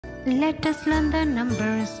Let us learn the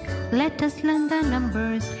numbers. Let us learn the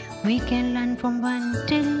numbers. We can learn from 1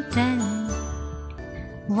 till 10.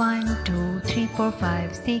 1, 2, 3, 4,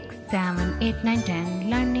 5, 6, 7, 8, 9, 10.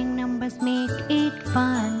 Learning numbers make it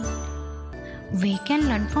fun. We can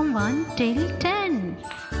learn from 1 till 10.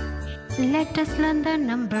 Let us learn the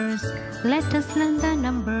numbers. Let us learn the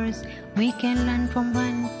numbers. We can learn from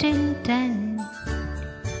 1 till 10.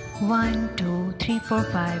 1, 2, 3, 4,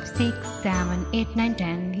 5, 6, 7, 8, 9,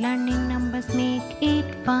 10. Learning numbers make it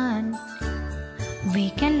fun.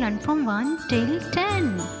 We can learn from 1 till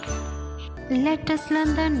 10. Let us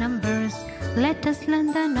learn the numbers. Let us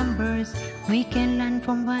learn the numbers. We can learn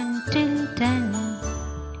from 1 till 10.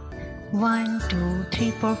 1, 2,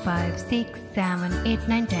 3, 4, 5, 6, 7, 8,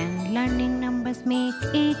 9, 10. Learning numbers make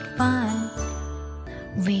it fun.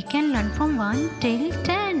 We can learn from 1 till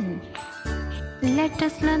 10. Let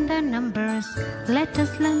us learn the numbers. Let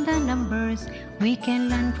us learn the numbers. We can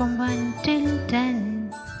learn from 1 till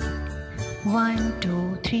 10. 1,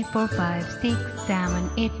 2, 3, 4, 5, 6, 7,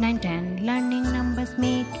 8, 9, 10. Learning numbers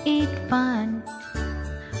make it fun.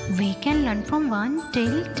 We can learn from 1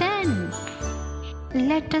 till 10.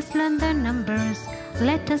 Let us learn the numbers.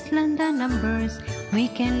 Let us learn the numbers. We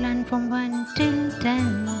can learn from 1 till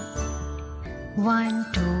 10. 1,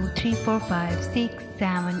 2, 3, 4, 5, 6,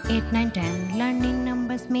 7, 8, 9, 10. Learning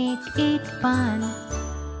numbers make it fun.